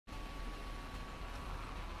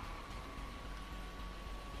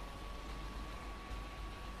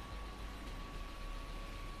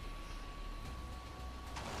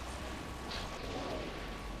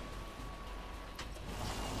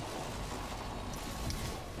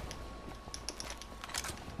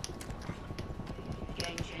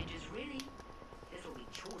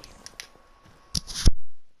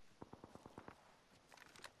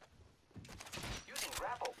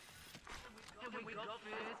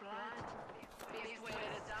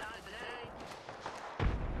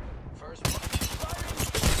First one.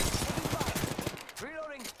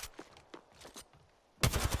 Reloading.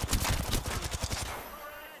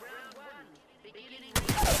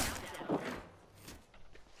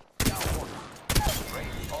 Great.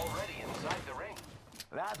 Already inside the ring.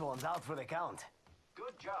 That one's out for the count.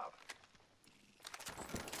 Good job.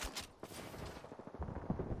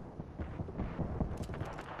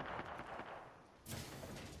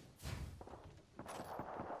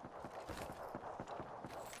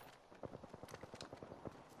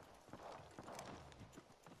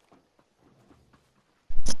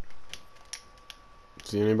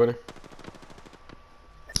 See anybody?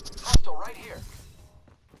 Hostile right here.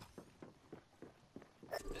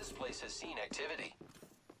 This place has seen activity.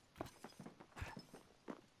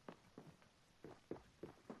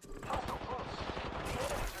 Hostile close. The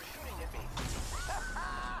enemies are shooting at me.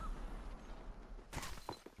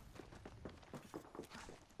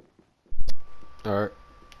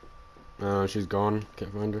 Alright. She's gone.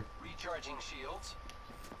 Can't find her. Recharging shields.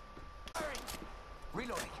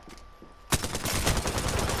 Reloading.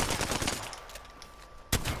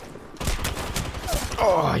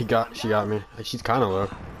 Oh, she got me. She's kind of low.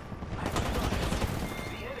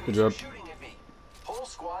 Good job. Whole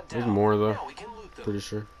squad down. There's more though. Now we can loot them. Pretty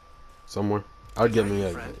sure. Somewhere. I would get me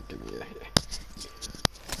that.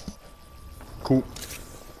 Cool.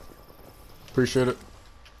 Appreciate it.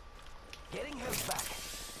 Getting health back.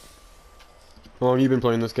 How long have you been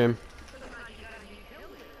playing this game?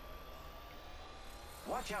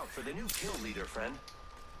 Watch out for the new kill leader, friend.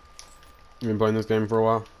 You've been playing this game for a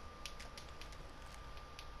while?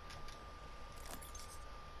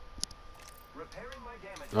 Repairing my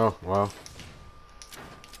damage. Oh, wow.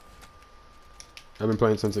 I've been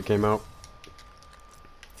playing since it came out.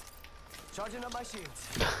 Charging up my shields.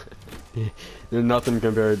 They're nothing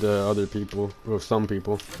compared to other people, well, some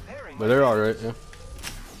people. But they're alright, yeah.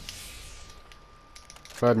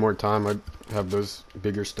 If I had more time, I'd have those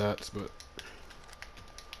bigger stats, but...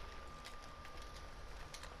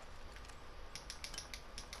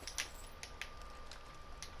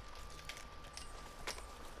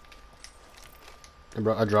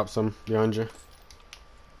 I dropped some behind you.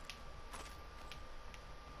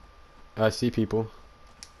 I see people.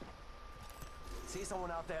 See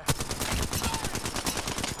someone out there.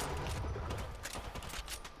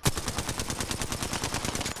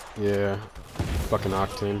 Yeah. Fucking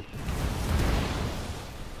Octane.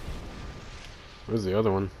 Where's the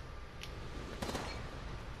other one?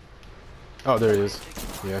 Oh, there he is.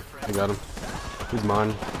 Yeah, I got him. He's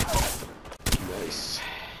mine. Nice.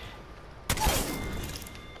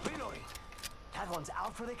 Reloading. That one's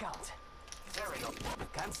out for the count. There we go.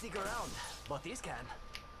 Can't stick around, but this can.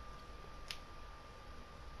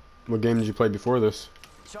 What game did you play before this?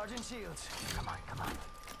 Charging shields. Come on, come on.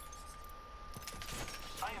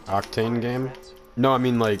 Octane game? No, I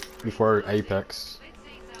mean like before Apex.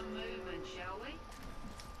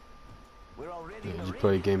 We're already Yeah, in did the you ring.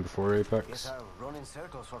 play a game before Guess Apex? I'll run in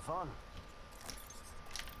circles for fun.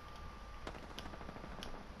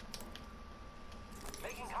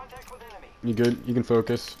 Making contact with enemy. You good? You can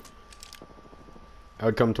focus. I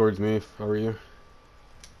would come towards me if I were you.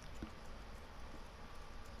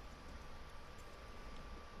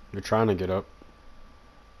 You're trying to get up.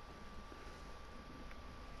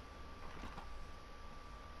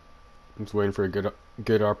 I'm just waiting for a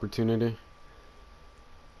good opportunity.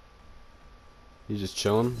 He's just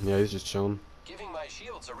chilling? Yeah, he's just chilling. Giving my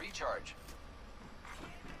shields a recharge.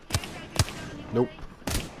 Nope.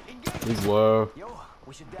 He's low. Yo,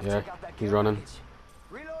 we should Yeah, check out that he's care running. package.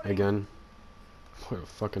 Reloading. Again. What a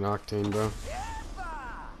fucking Octane, bro.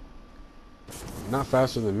 Not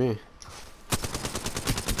faster than me.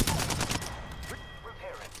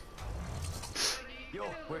 Repairing. Yo,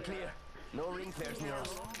 we're clear. No ring flares near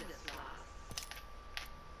us.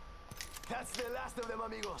 That's the last of them,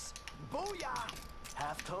 amigos. Booyah!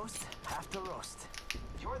 Half toast, half to roast.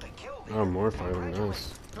 You're the kill leader. Oh, more fighting.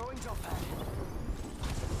 Nice. Throwing jump pad.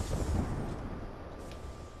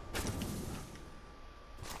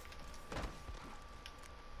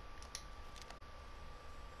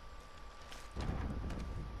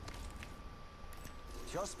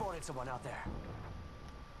 Just spotted someone out there.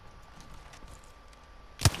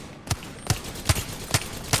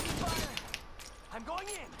 Fire! I'm going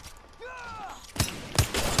in. Ah!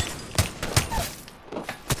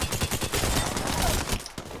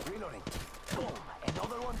 Reloading. Boom!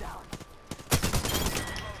 Another one down.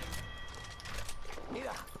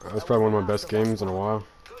 Mira, That's probably one of my best games in a while.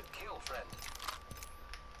 Good kill, friend.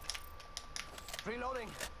 reloading.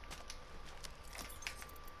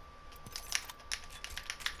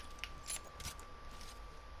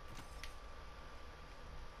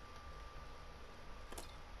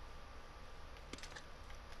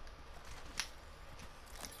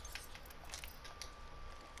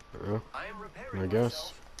 repairing I guess.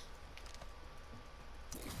 myself.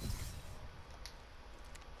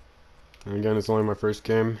 And again, it's only my first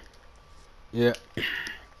game. Yeah.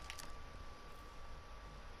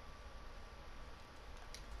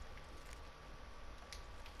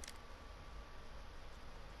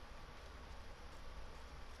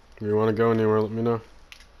 If you want to go anywhere, let me know.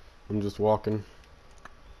 I'm just walking.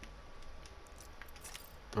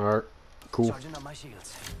 Alright, cool. Charging up my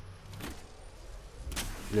shields.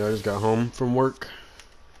 Yeah, I just got home from work.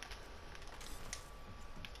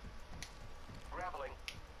 Grappling.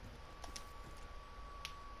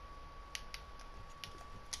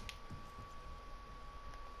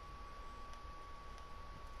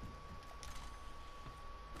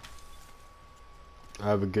 I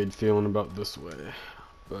have a good feeling about this way,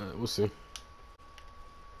 but we'll see.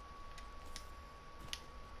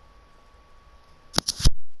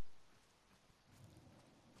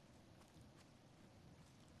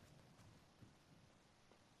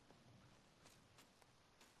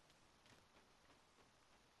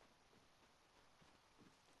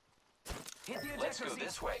 Hit the Let's ejector go seat.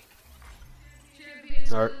 this way.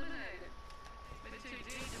 Alright.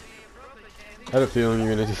 I had a feeling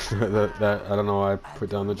you're gonna do that. I don't know why I put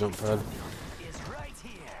down the jump pad. Is right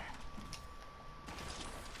here.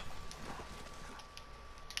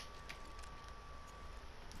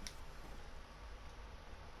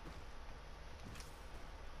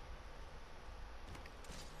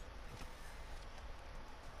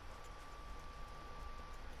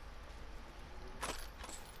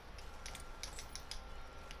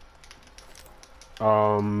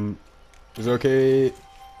 Is it okay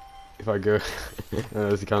if I go?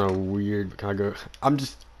 This is kind of weird, but can I go? I'm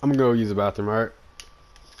gonna go use the bathroom, alright?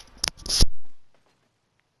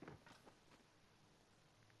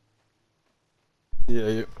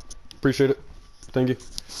 Yeah. Appreciate it. Thank you.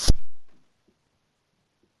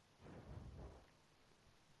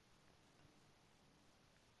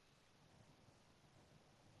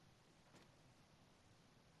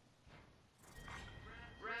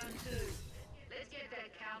 Round two. Let's get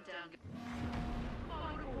that countdown.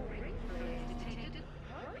 Multiple ring flares detected.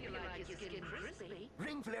 Hope you like your skin crispy.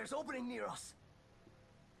 Ring flares opening near us.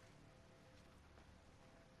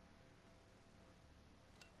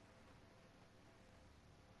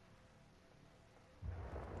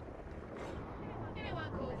 Anyone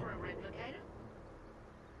call for a replicator?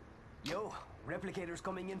 Yo, replicators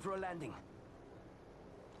coming in for a landing.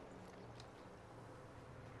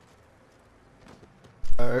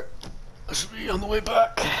 Alright. I should be on the way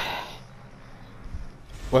back.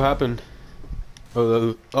 What happened?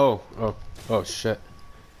 Oh shit.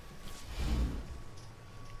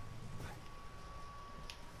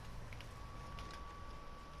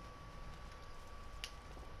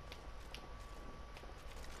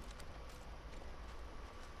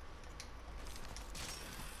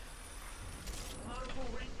 Multiple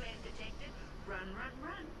ring flares detected. Run, run,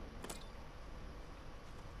 run.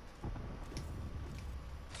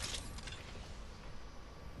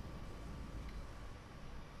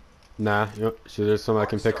 Nah, so there's some I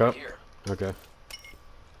can pick up? Here. Okay.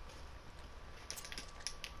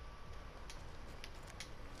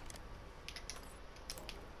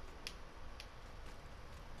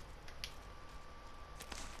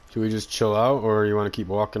 Should we just chill out, or you want to keep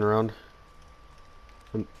walking around?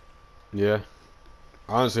 Yeah.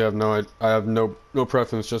 Honestly, I have no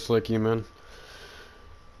preference, just like you, man.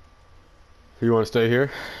 You want to stay here?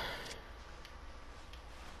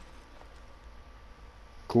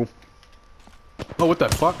 Cool. Oh, what the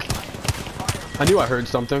fuck? I knew I heard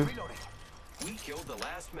something. Reloading. We killed the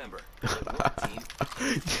last member. Good work,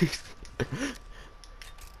 team.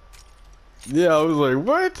 Yeah, I was like,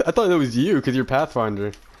 what? I thought that was you, because you're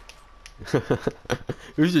Pathfinder.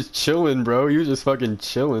 He was just chilling, bro. He was just fucking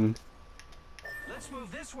chilling. Let's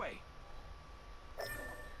move this way.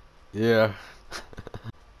 Yeah.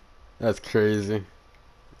 That's crazy.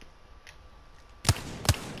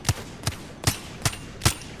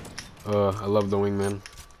 I love the wingman.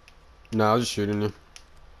 Nah, I was just shooting you.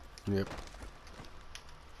 Yep.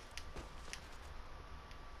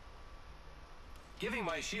 Giving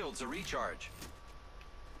my shields a recharge.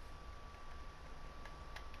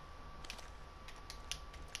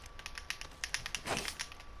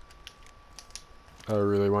 I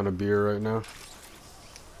really want a beer right now.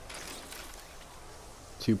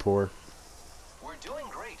 Too poor. We're doing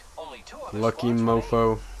great. Only two of us. Lucky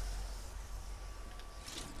mofo.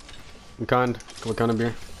 What kind of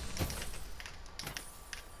beer?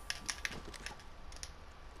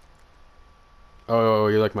 Oh,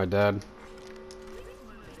 you're like my dad.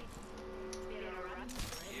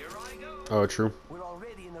 Here I go. Oh, true. We're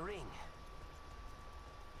already in the ring.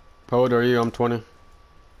 How old are you? I'm 20.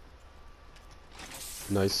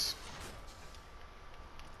 Nice.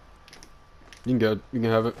 You can go. You can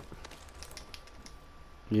have it.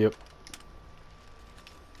 Yep.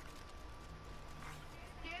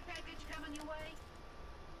 Care package coming your way?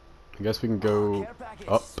 I guess we can go Care package.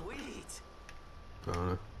 up. Sweet. I don't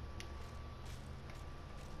know.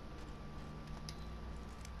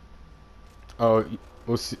 Oh,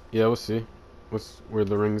 we'll see. Yeah, we'll see. What's where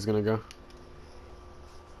the ring's gonna go?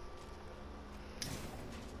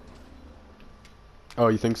 Oh,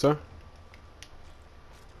 you think so?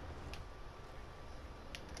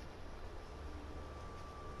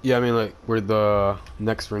 Yeah, I mean like where the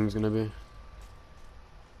next ring's gonna be.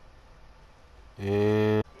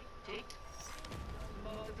 And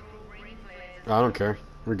I don't care.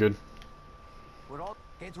 We're good. We're all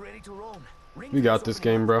get ready to roam. Ring We got fence this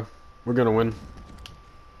opening game, up. bro. We're gonna win.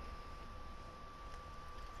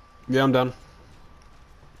 Yeah, I'm done.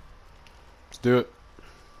 Let's do it.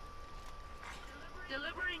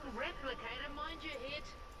 Delivering replicator, mind your hit.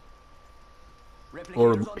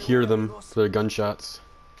 Or Replicators on the hear way, them amigos. for the gunshots.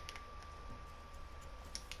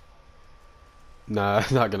 Nah,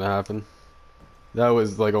 it's not gonna happen. That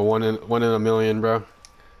was like a one in a million, bro.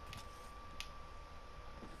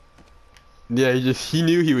 Yeah, he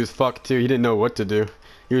knew he was fucked too. He didn't know what to do.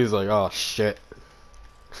 He was like, oh shit.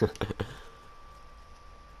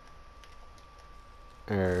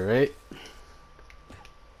 Alright.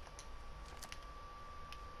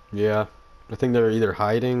 Yeah. I think they're either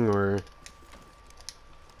hiding or...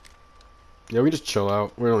 Yeah, we just chill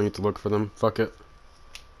out. We don't need to look for them. Fuck it.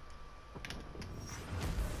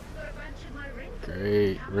 Got a bunch of my ring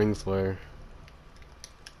Great. Ring flare.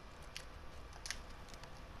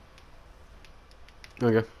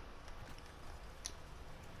 Okay.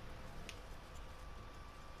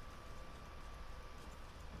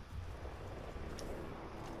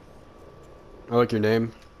 I like your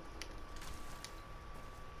name.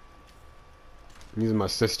 I'm using my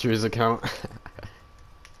sister's account.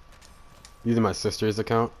 Using my sister's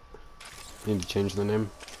account. Need to change the name.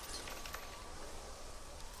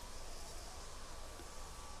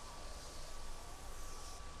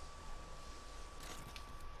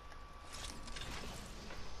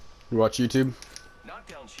 You watch YouTube?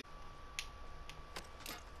 Knockdown shield.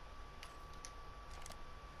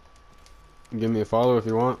 Give me a follow if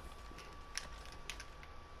you want.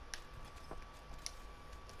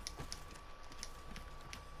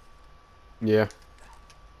 Yeah.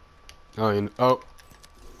 Oh,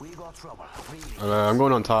 We got trouble. Really. I'm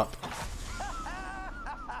going on top.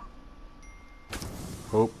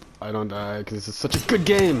 Hope I don't die because this is such a good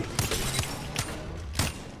game.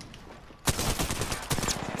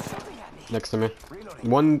 Shooting at me. Next to me. Reloading.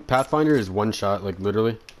 One Pathfinder is one shot, like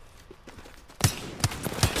literally.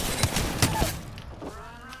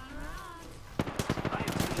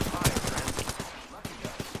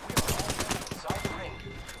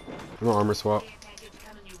 I'm gonna armor swap. Care package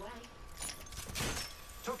coming your way.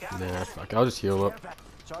 Took out Nah, fuck. I'll just heal up. Care pack.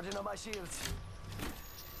 Charging on my shields.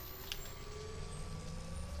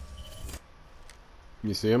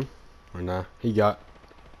 You see him? Or nah? He got.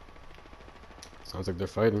 Sounds like they're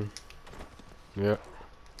fighting. Yeah,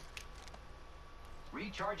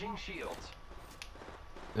 recharging shields.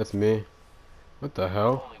 that's me. What the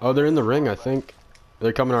hell? Oh, they're in the ring, I think.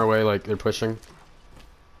 They're coming our way, like they're pushing.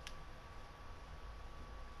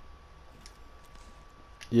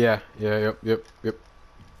 Yeah, yep.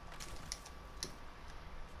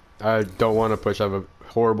 I don't want to push. I have a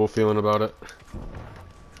horrible feeling about it.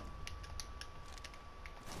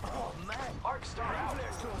 Oh man. Arc star out.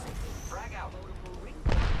 Flares closing. Frag out.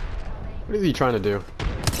 What is he trying to do? Fire,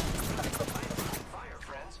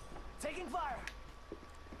 friends. Taking fire.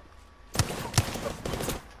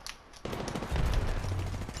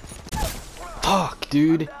 Fuck,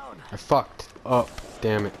 dude. Down. I fucked up.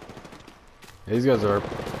 Damn it. Yeah, these guys are.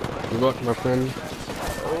 Good luck, my friend.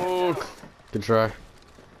 Oh, good try.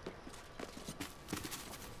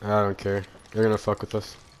 I don't care. They're gonna fuck with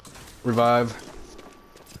us. Revive.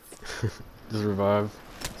 Just revive.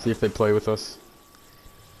 See if they play with us.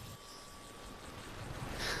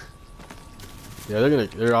 Yeah,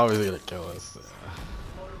 they're obviously gonna kill us.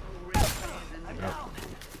 Multiple ring flares in the ground.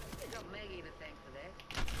 Got Maggie to thank for that.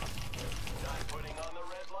 Not putting on the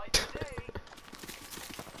red light today.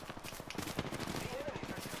 The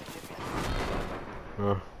enemies are shooting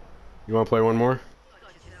at me. You wanna play one more?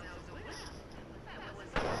 Got yourselves a winner. That was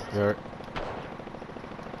Alright.